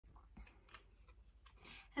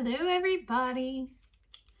Hello everybody,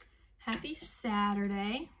 happy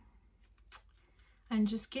Saturday. I'm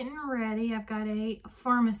just getting ready. I've got a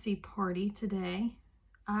pharmacy party today.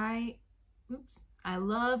 I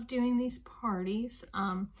love doing these parties.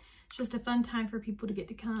 It's just a fun time for people to get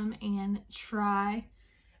to come and try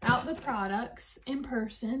out the products in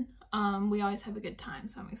person. We always have a good time,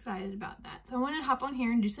 so I'm excited about that. So I wanted to hop on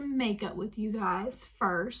here and do some makeup with you guys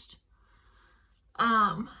first.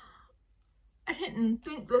 I didn't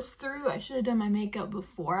think this through. I should have done my makeup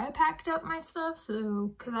before I packed up my stuff.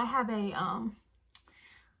 So, cause I have a,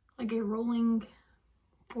 like a rolling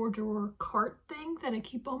 4-drawer cart thing that I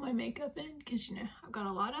keep all my makeup in, cause you know, I've got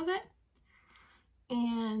a lot of it.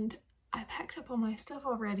 And I packed up all my stuff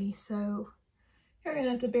already. So you're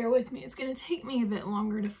gonna have to bear with me. It's gonna take me a bit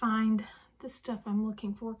longer to find the stuff I'm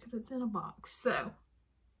looking for cause it's in a box. So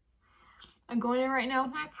I'm going in right now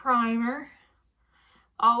with my primer.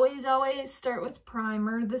 Always start with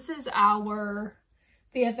primer. This is our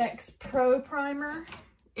VFX Pro primer.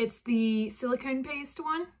 It's the silicone paste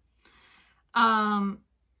one.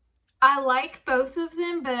 I like both of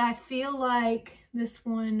them, but I feel like this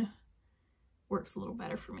one works a little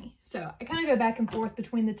better for me. So I kind of go back and forth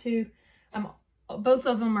between the two. Both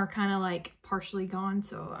of them are kind of like partially gone,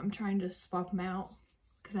 so I'm trying to swap them out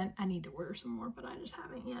because I need to order some more, but I just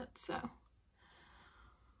haven't yet, so.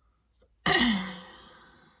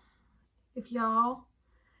 If y'all,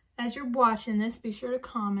 as you're watching this, be sure to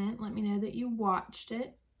comment. Let me know that you watched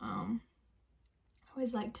it. I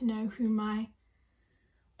always like to know who my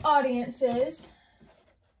audience is.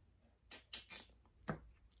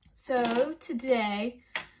 So today,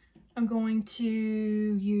 I'm going to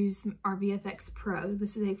use our VFX Pro.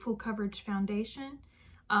 This is a full coverage foundation.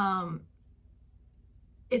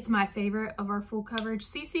 It's my favorite of our full coverage.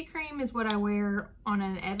 CC cream is what I wear on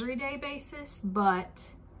an everyday basis, but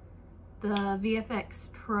the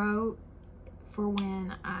VFX Pro for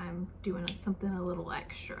when I'm doing something a little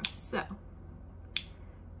extra. So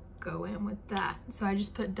go in with that. So I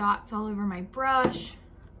just put dots all over my brush,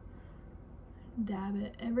 dab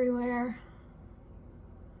it everywhere.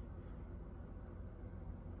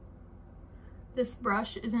 This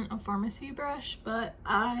brush isn't a Farmasi brush, but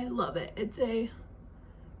I love it. It's a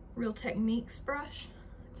Real Techniques brush.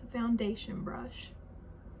 It's a foundation brush.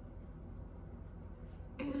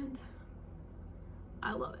 And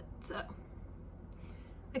I love it. So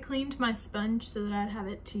I cleaned my sponge so that I'd have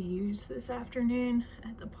it to use this afternoon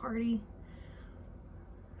at the party.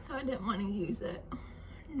 So I didn't want to use it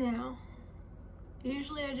now.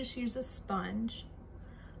 Usually I just use a sponge.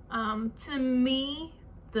 To me,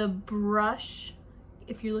 the brush,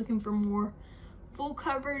 if you're looking for more full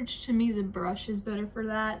coverage, to me the brush is better for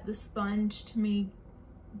that. The sponge to me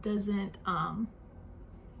doesn't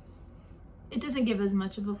it doesn't give as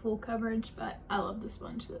much of a full coverage, but I love the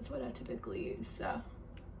sponge, so that's what I typically use. So,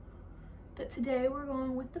 but today we're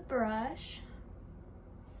going with the brush.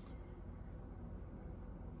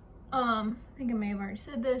 I think I may have already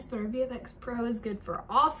said this, but our VFX Pro is good for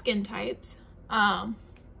all skin types. My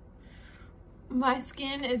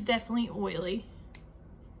skin is definitely oily.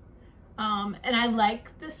 And I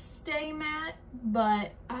like the Stay Matte,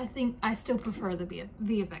 but I think I still prefer the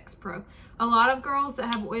VFX Pro. A lot of girls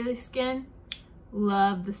that have oily skin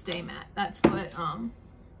love the Stay Matte. That's what,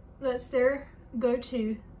 that's their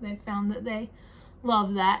go-to. They've found that they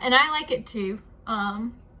love that, and I like it too.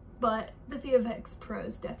 But the VFX Pro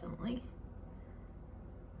is definitely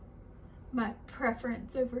my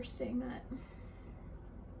preference over Stay Matte.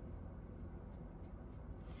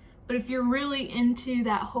 But if you're really into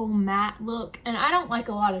that whole matte look, and I don't like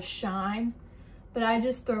a lot of shine, but I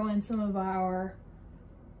just throw in some of our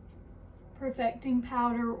perfecting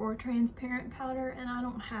powder or transparent powder, and I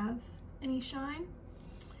don't have any shine.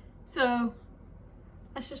 So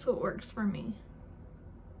that's just what works for me.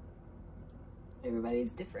 Everybody's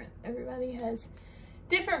different. Everybody has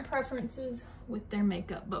different preferences with their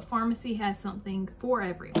makeup, but Farmasi has something for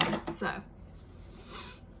everyone. So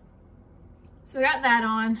I got that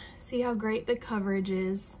on. See how great the coverage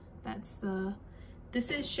is. This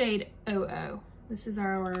is shade 00. This is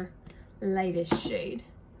our lightest shade.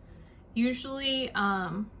 Usually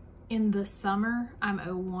in the summer I'm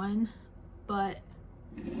 01, but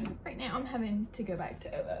right now I'm having to go back to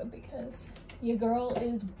 00 because your girl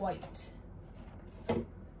is white.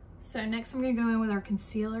 So next I'm gonna go in with our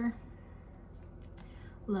concealer.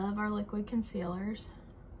 Love our liquid concealers.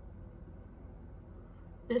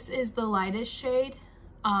 This is the lightest shade,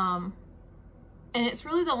 and it's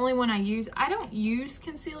really the only one I use. I don't use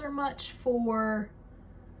concealer much for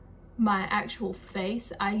my actual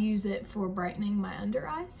face. I use it for brightening my under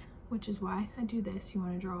eyes, which is why I do this. You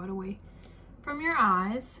want to draw it away from your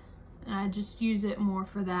eyes, and I just use it more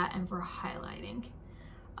for that and for highlighting.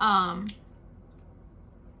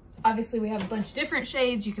 Obviously we have a bunch of different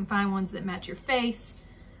shades. You can find ones that match your face,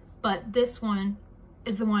 but this one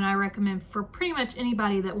is the one I recommend for pretty much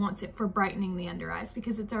anybody that wants it for brightening the under eyes,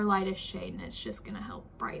 because it's our lightest shade and it's just gonna help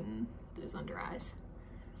brighten those under eyes.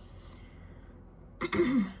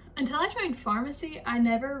 Until I joined Farmasi, I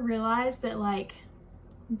never realized that like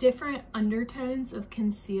different undertones of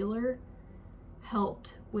concealer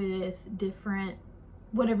helped with different,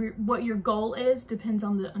 what your goal is depends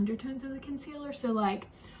on the undertones of the concealer. So like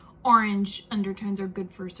orange undertones are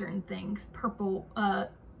good for certain things. Purple,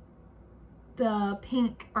 the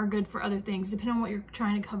pink are good for other things, depending on what you're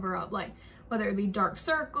trying to cover up, like whether it be dark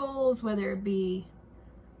circles, whether it be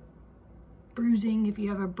bruising if you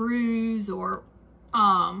have a bruise, or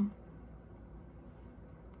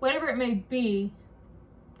whatever it may be,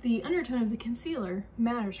 the undertone of the concealer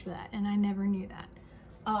matters for that, and I never knew that.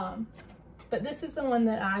 But this is the one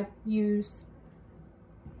that I use,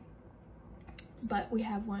 but we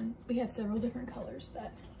have several different colors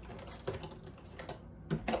that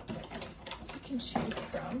you can choose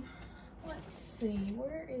from. Let's see,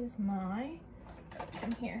 where is my,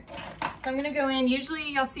 in here. So I'm gonna go in,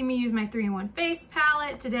 usually y'all see me use my 3-in-1 face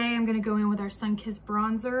palette. Today I'm gonna go in with our Sun-Kissed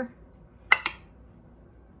bronzer.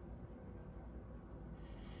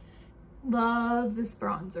 Love this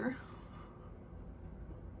bronzer.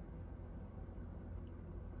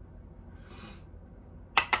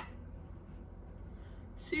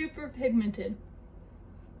 Super pigmented.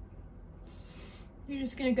 You're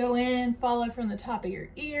just gonna go in, follow from the top of your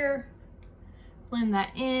ear, blend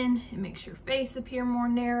that in. It makes your face appear more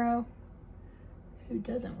narrow. Who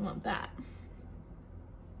doesn't want that?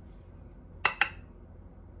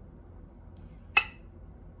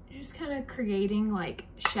 You're just kind of creating like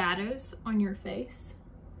shadows on your face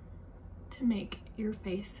to make your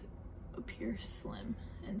face appear slim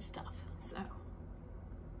and stuff. So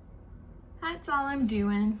that's all I'm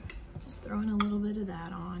doing. Just throwing a little bit of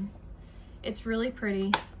that on. It's really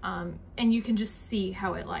pretty, and you can just see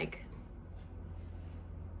how it like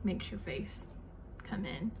makes your face come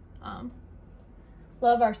in.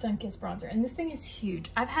 Love our Sun-Kissed bronzer, and this thing is huge.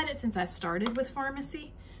 I've had it since I started with Farmasi,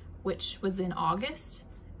 which was in August,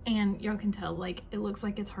 and y'all can tell like it looks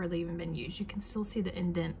like it's hardly even been used. You can still see the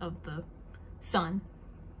indent of the sun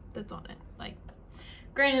that's on it. Like,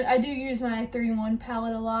 granted, I do use my 3-in-1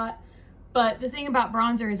 palette a lot, but the thing about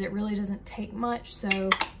bronzer is it really doesn't take much, so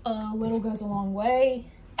a little goes a long way,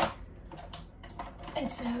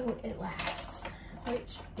 and so it lasts,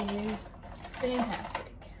 which is fantastic.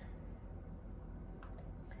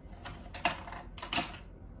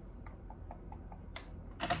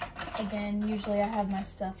 Again, usually I have my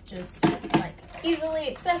stuff just like easily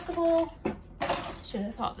accessible. Should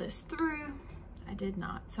have thought this through. I did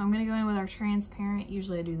not. So I'm gonna go in with our transparent.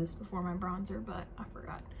 Usually I do this before my bronzer, but I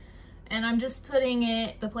forgot. And I'm just putting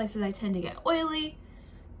it the places I tend to get oily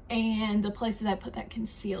and the places I put that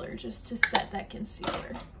concealer, just to set that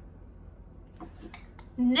concealer.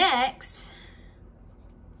 Next,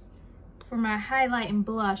 for my highlight and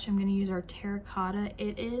blush, I'm gonna use our terracotta.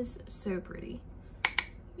 It is so pretty.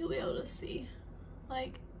 You'll be able to see,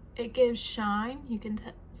 like, it gives shine. You can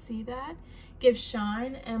see that. Gives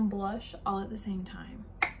shine and blush all at the same time.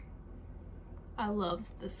 I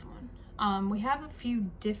love this one. We have a few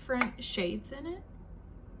different shades in it,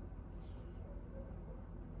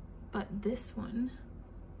 but this one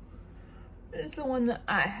is the one that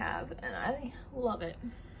I have, and I love it.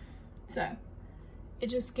 So it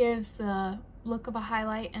just gives the look of a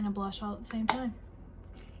highlight and a blush all at the same time.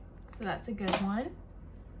 So that's a good one.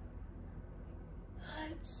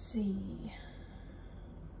 Let's see.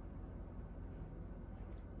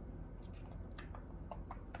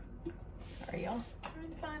 Sorry, y'all. Trying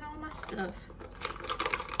to find all my stuff.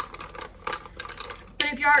 But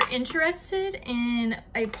if you are interested in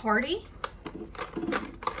a party,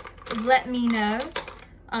 let me know.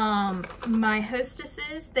 My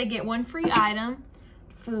hostesses, they get one free item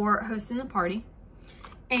for hosting the party.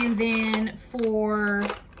 And then for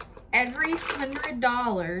every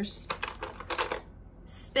 $100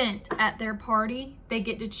 spent at their party, they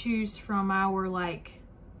get to choose from our like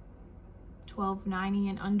 $12.90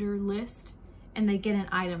 and under list, and they get an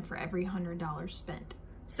item for every $100 spent.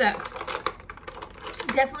 So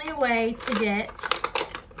definitely a way to get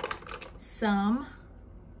some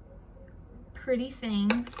pretty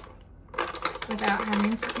things without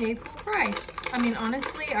having to pay full price. I mean,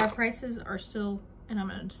 honestly, our prices are still, and I'm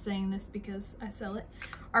not just saying this because I sell it,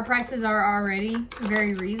 our prices are already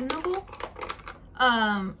very reasonable.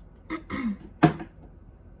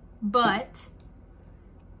 But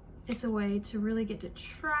it's a way to really get to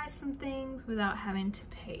try some things without having to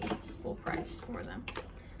pay full price for them.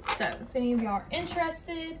 So if any of y'all are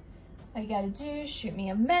interested, all you gotta do is shoot me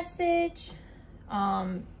a message.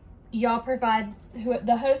 Y'all provide,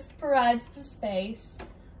 the host provides the space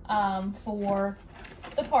for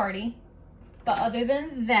the party. But other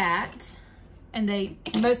than that, and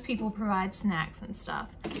most people provide snacks and stuff.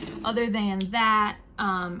 Other than that,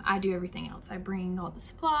 I do everything else. I bring all the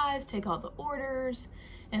supplies, take all the orders,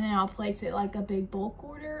 and then I'll place it like a big bulk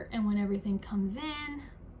order. And when everything comes in,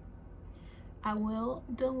 I will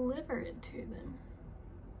deliver it to them.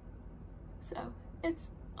 So it's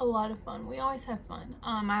a lot of fun. We always have fun.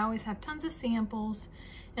 I always have tons of samples,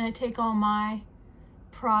 and I take all my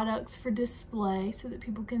products for display so that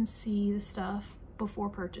people can see the stuff before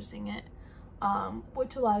purchasing it,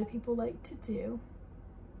 which a lot of people like to do.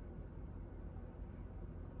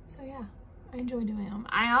 So yeah, I enjoy doing them.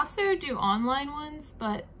 I also do online ones,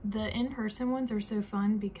 but the in-person ones are so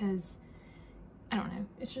fun because, I don't know,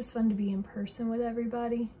 it's just fun to be in person with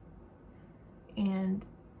everybody. And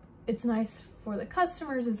it's nice for the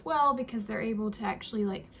customers as well because they're able to actually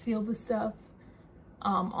like feel the stuff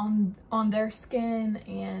on their skin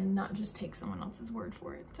and not just take someone else's word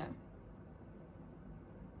for it.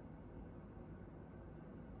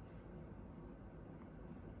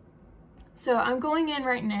 So I'm going in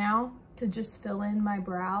right now to just fill in my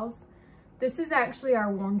brows. This is actually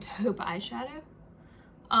our Warm Taupe eyeshadow.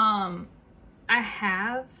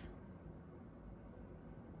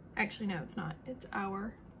 Actually no, it's not. It's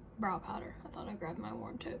our brow powder. I thought I grabbed my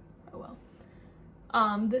Warm Taupe. Oh well.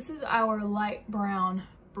 This is our light brown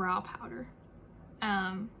brow powder.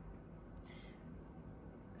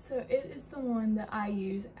 So it is the one that I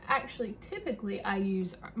use. Actually, typically I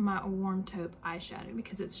use my Warm Taupe eyeshadow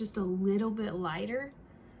because it's just a little bit lighter.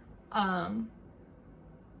 Because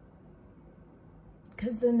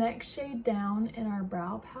the next shade down in our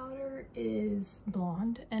brow powder is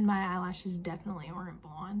blonde, and my eyelashes definitely aren't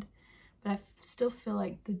blonde. But I still feel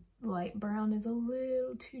like the light brown is a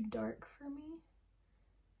little too dark for me.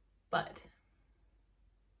 But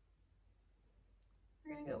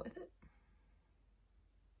we're gonna go with it.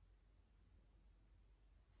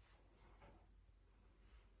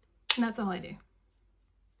 And that's all I do.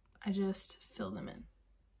 I just fill them in.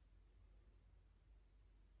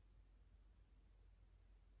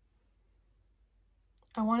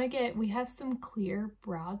 I want to we have some clear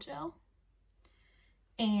brow gel,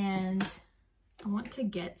 and I want to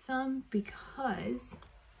get some because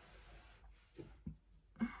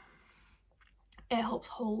it helps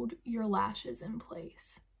hold your lashes in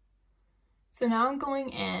place. So now I'm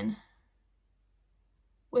going in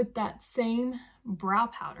with that same brow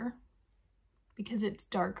powder because it's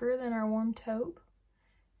darker than our Warm Taupe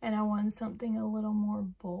and I want something a little more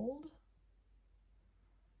bold.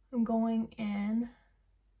 I'm going in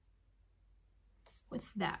with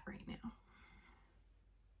that right now.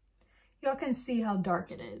 Y'all can see how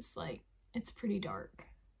dark it is. Like, it's pretty dark.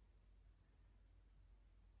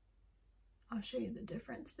 I'll show you the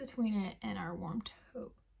difference between it and our Warm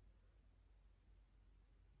Taupe.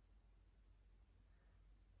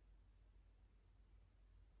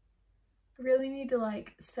 I really need to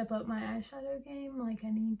like step up my eyeshadow game. Like, I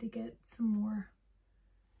need to get some more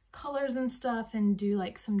colors and stuff and do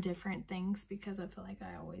like some different things because I feel like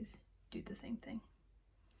I always do the same thing.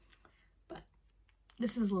 But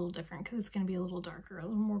this is a little different because it's going to be a little darker, a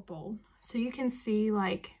little more bold. So you can see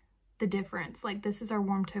like the difference. Like, this is our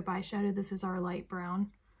Warm Taupe eyeshadow. This is our light brown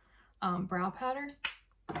brow powder.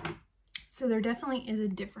 So there definitely is a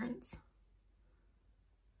difference.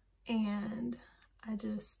 And I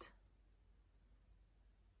just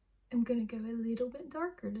am going to go a little bit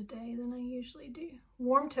darker today than I usually do.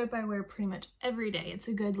 Warm Taupe I wear pretty much every day. It's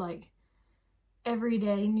a good like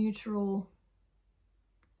everyday neutral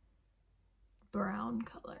brown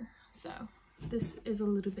color. So this is a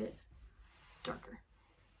little bit darker.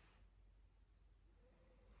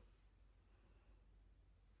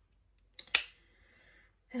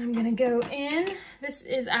 And I'm gonna go in. This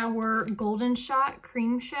is our Golden Shot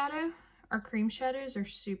cream shadow. Our cream shadows are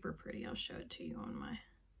super pretty. I'll show it to you on my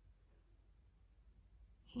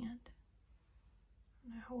hand. I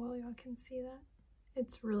don't know how well y'all can see that.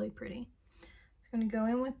 It's really pretty. I'm gonna go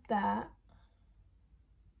in with that.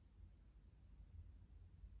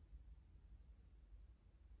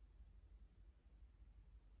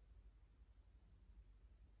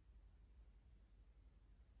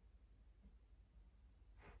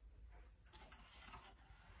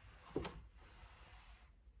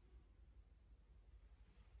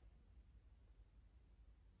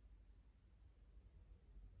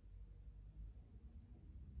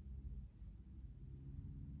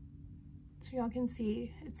 So y'all can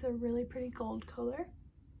see it's a really pretty gold color.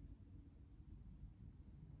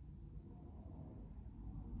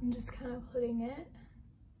 I'm just kind of putting it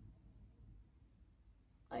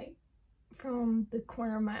like from the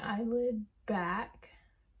corner of my eyelid back,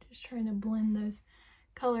 just trying to blend those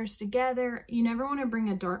colors together. You never want to bring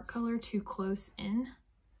a dark color too close in.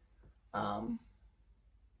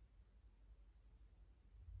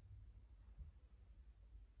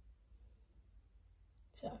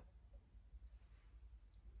 So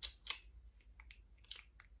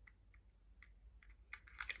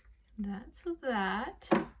that's that.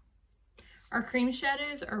 Our cream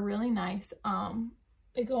shadows are really nice.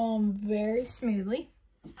 They go on very smoothly.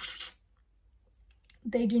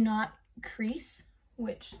 They do not crease,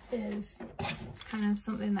 which is kind of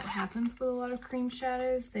something that happens with a lot of cream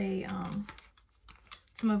shadows. They,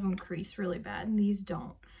 some of them crease really bad and these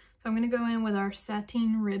don't. So I'm gonna go in with our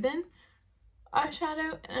Sateen Ribbon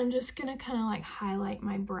eyeshadow and I'm just gonna kind of like highlight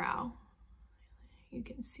my brow. You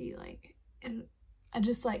can see like, I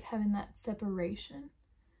just like having that separation.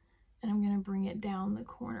 And I'm gonna bring it down the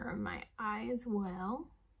corner of my eye as well.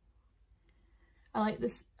 I like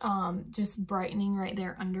this just brightening right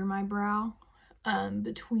there under my brow,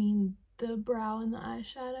 between the brow and the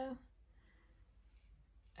eyeshadow.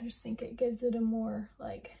 I just think it gives it a more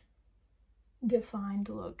like defined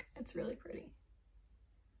look. It's really pretty.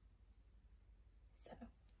 So.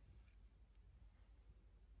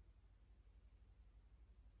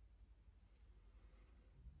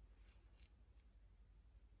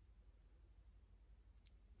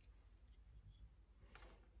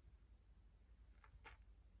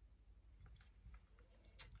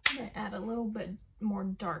 I'm gonna add a little bit more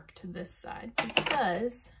dark to this side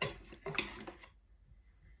because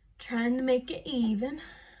trying to make it even.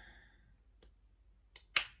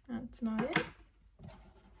 That's not it.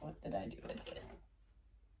 What did I do with it?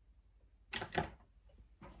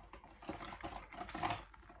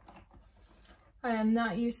 I am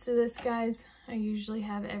not used to this, guys. I usually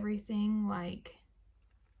have everything like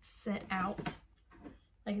set out.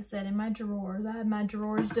 Like I said, in my drawers. I have my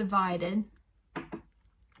drawers divided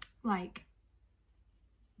like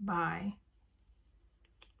by,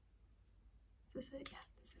 is this it? Yeah,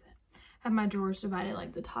 this is it. I have my drawers divided,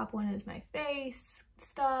 like the top one is my face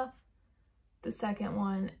stuff, the second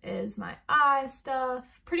one is my eye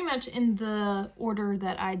stuff, pretty much in the order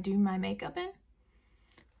that I do my makeup in.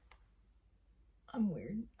 I'm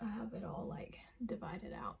weird. I have it all like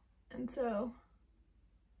divided out, and so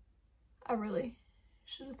I really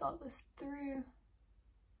should have thought this through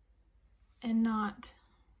and not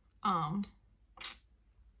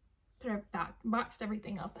boxed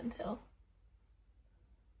everything up until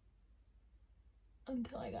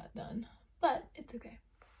I got done, but it's okay.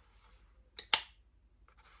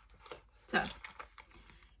 So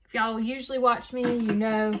if y'all usually watch me, you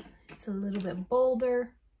know it's a little bit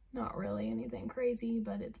bolder. Not really anything crazy,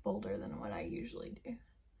 but it's bolder than what I usually do.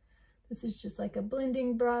 This is just like a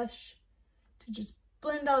blending brush to just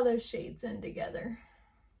blend all those shades in together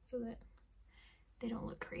so that they don't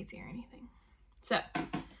look crazy or anything. So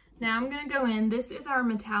now I'm gonna go in. This is our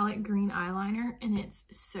metallic green eyeliner and it's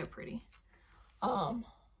so pretty. I'll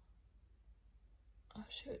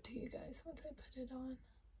show it to you guys once I put it on.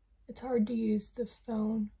 It's hard to use the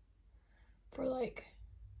phone for like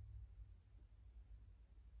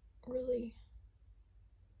really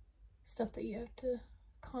stuff that you have to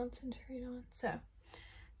concentrate on.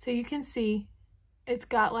 So you can see it's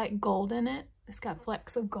got like gold in it. It's got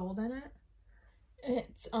flecks of gold in it.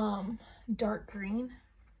 It's dark green.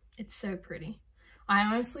 It's so pretty. I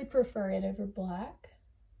honestly prefer it over black.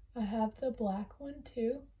 I have the black one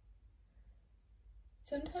too.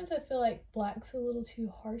 Sometimes I feel like black's a little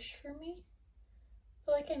too harsh for me. I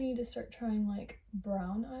feel like I need to start trying like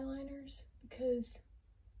brown eyeliners because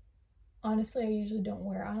honestly I usually don't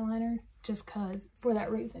wear eyeliner just for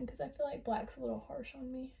that reason, because I feel like black's a little harsh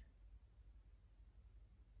on me.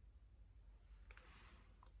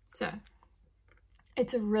 So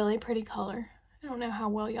it's a really pretty color. I don't know how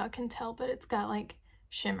well y'all can tell, but it's got like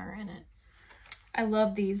shimmer in it. I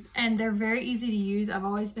love these and they're very easy to use. I've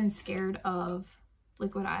always been scared of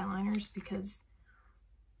liquid eyeliners because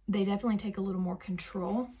they definitely take a little more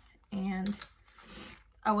control, and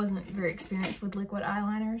I wasn't very experienced with liquid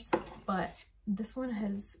eyeliners, but this one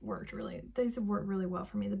has worked these have worked really well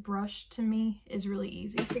for me. The brush to me is really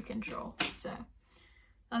easy to control. So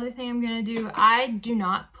other thing I'm gonna do, I do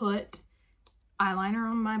not put eyeliner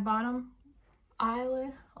on my bottom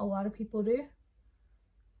eyelid. A lot of people do,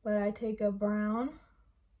 but I take a brown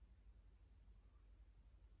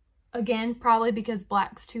Again, probably because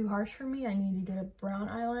black's too harsh for me, I need to get a brown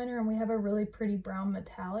eyeliner, and we have a really pretty brown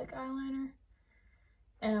metallic eyeliner,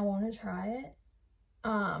 and I want to try it.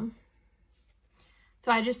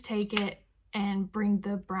 So I just take it and bring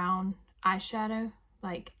the brown eyeshadow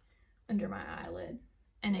like under my eyelid,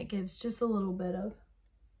 and it gives just a little bit of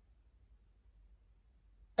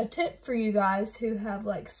a tip for you guys who have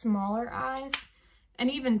like smaller eyes, and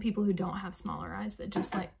even people who don't have smaller eyes that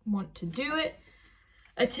just like want to do it.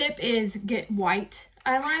 A tip is get white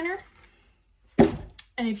eyeliner,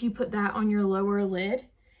 and if you put that on your lower lid,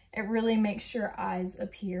 it really makes your eyes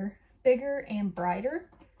appear bigger and brighter.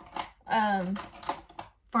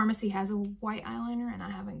 Farmasi has a white eyeliner, and I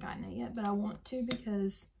haven't gotten it yet, but I want to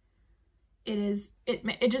because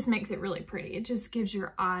it just makes it really pretty. It just gives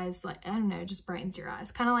your eyes, like, I don't know, just brightens your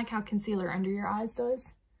eyes. Kind of like how concealer under your eyes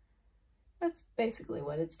does. That's basically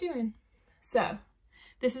what it's doing. So,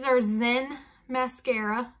 this is our Zen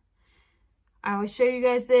mascara. I always show you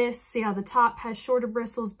guys this. See how the top has shorter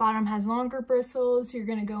bristles, bottom has longer bristles. You're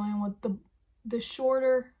gonna go in with the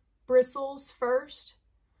shorter bristles first.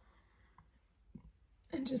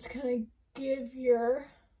 And just kind of give your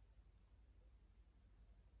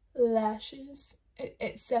lashes,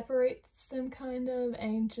 it separates them kind of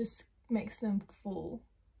and just makes them full.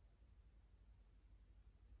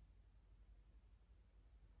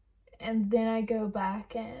 And then I go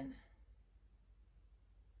back in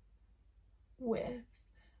with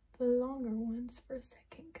the longer ones for a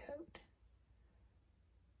second coat.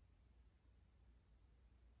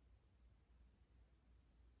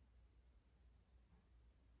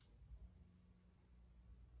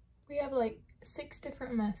 We have like 6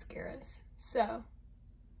 different mascaras, so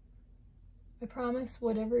I promise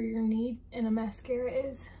whatever your need in a mascara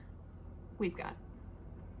is, we've got.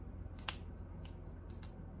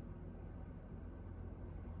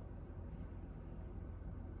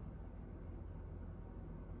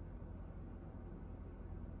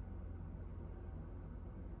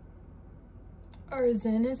 Our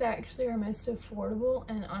Zen is actually our most affordable,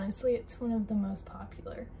 and honestly it's one of the most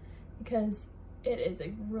popular because it is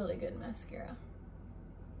a really good mascara.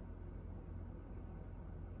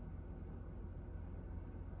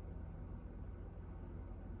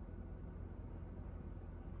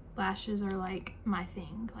 Lashes are like my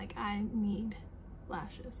thing. Like, I need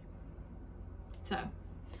lashes. So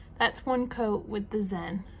that's one coat with the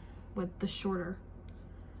Zen, with the shorter.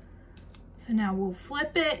 So now we'll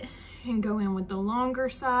flip it and go in with the longer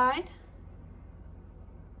side.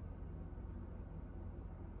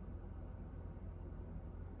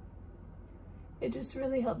 It just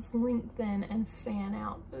really helps lengthen and fan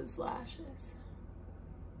out those lashes.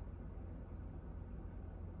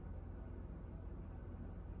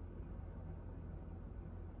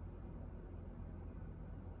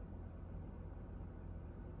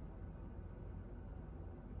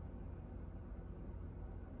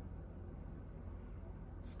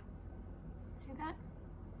 See that?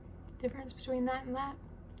 Difference between that and that?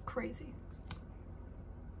 Crazy.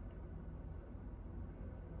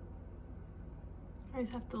 I always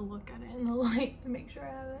have to look at it in the light to make sure I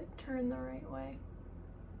have it turned the right way.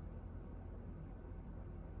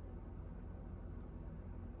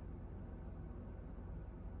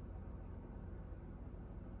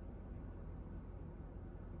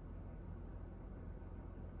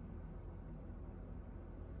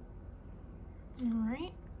 All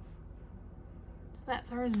right, so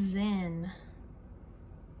that's our Zen.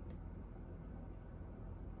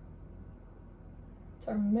 It's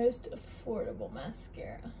our most affordable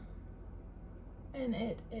mascara, and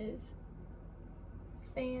it is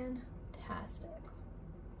fantastic.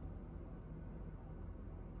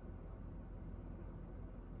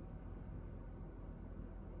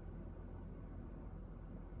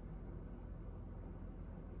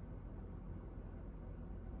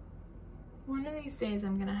 One of these days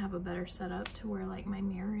I'm gonna have a better setup to where like my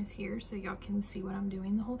mirror is here so y'all can see what I'm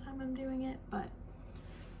doing the whole time I'm doing it, but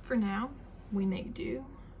for now we make do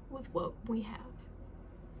with what we have.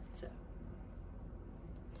 So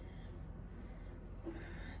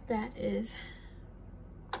that is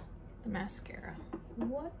the mascara.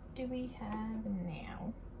 What do we have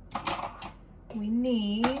now? We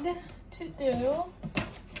need to do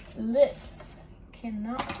lips.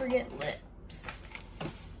 Cannot forget lips.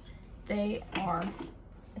 They are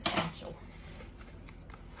essential.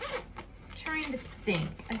 Trying to think.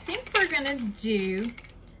 I think we're gonna do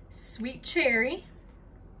Sweet Cherry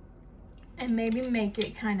and maybe make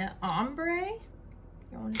it kind of ombre.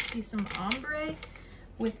 You want to see some ombre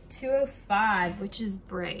with 205, which is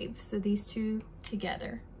Brave. So these two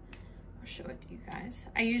together. I'll show it to you guys.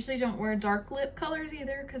 I usually don't wear dark lip colors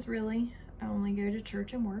either because really I only go to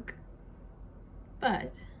church and work.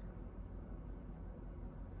 But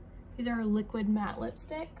these are liquid matte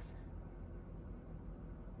lipsticks.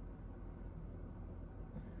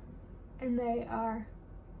 And they are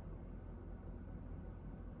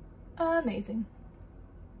amazing.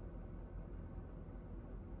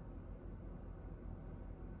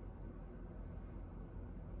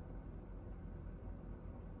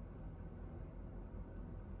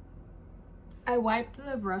 I wiped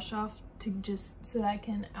the brush off to just so I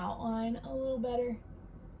can outline a little better,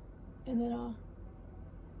 and then I'll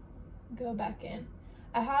go back in.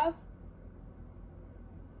 I have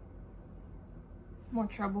more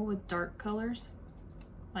trouble with dark colors.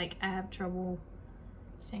 Like, I have trouble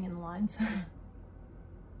staying in the lines.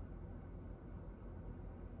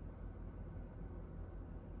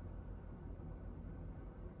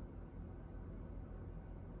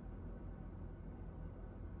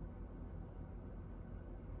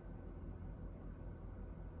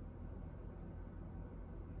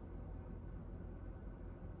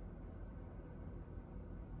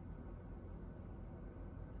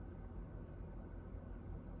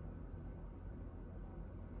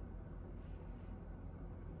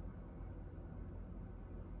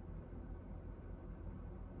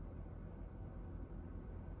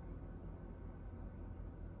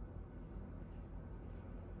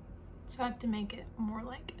 So I have to make it more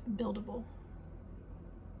like buildable.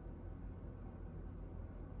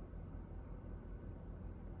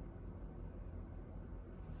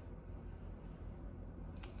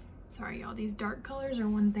 Sorry y'all, these dark colors are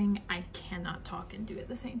one thing I cannot talk and do at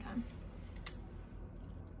the same time.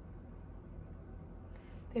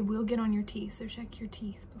 They will get on your teeth, so check your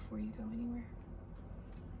teeth before you go anywhere.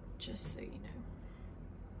 Just so you know.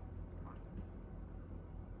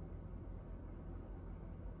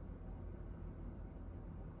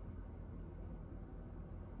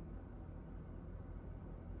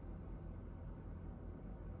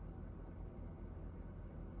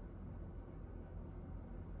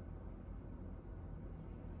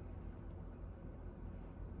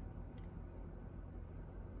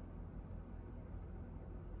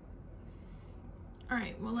 All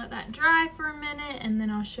right, we'll let that dry for a minute, and then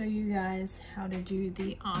I'll show you guys how to do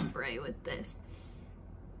the ombre with this.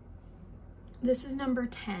 This is number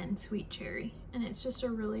 10, Sweet Cherry, and it's just a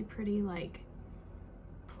really pretty, like,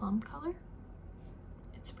 plum color.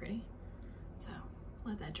 It's pretty, so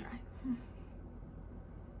let that dry.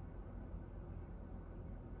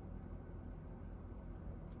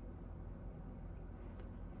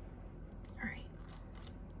 All right,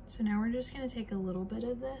 so now we're just gonna take a little bit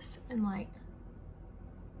of this and like,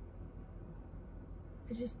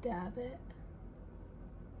 I just dab it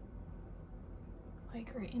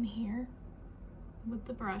like right in here with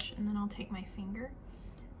the brush, and then I'll take my finger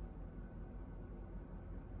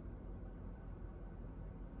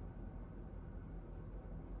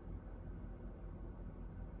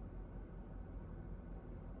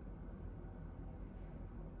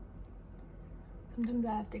sometimes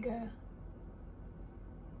I have to go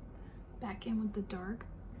back in with the dark.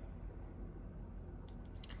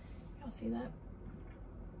 Y'all see that?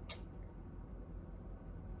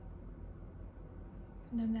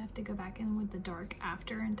 Sometimes I have to go back in with the dark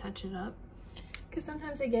after and touch it up, because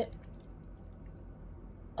sometimes I get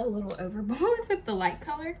a little overboard with the light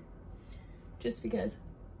color just because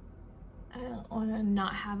I don't want to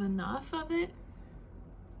not have enough of it.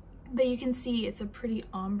 But you can see it's a pretty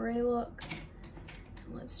ombre look.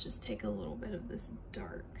 Let's just take a little bit of this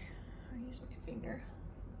dark. I'll use my finger.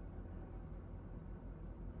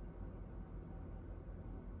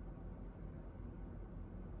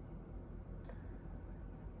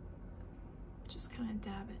 Just kind of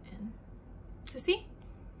dab it in. So see,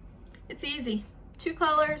 it's easy. 2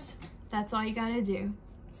 colors, that's all you gotta do.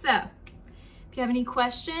 So, if you have any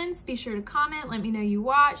questions, be sure to comment, let me know you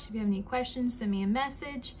watched. If you have any questions, send me a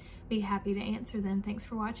message. Be happy to answer them. Thanks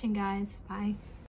for watching, guys. Bye.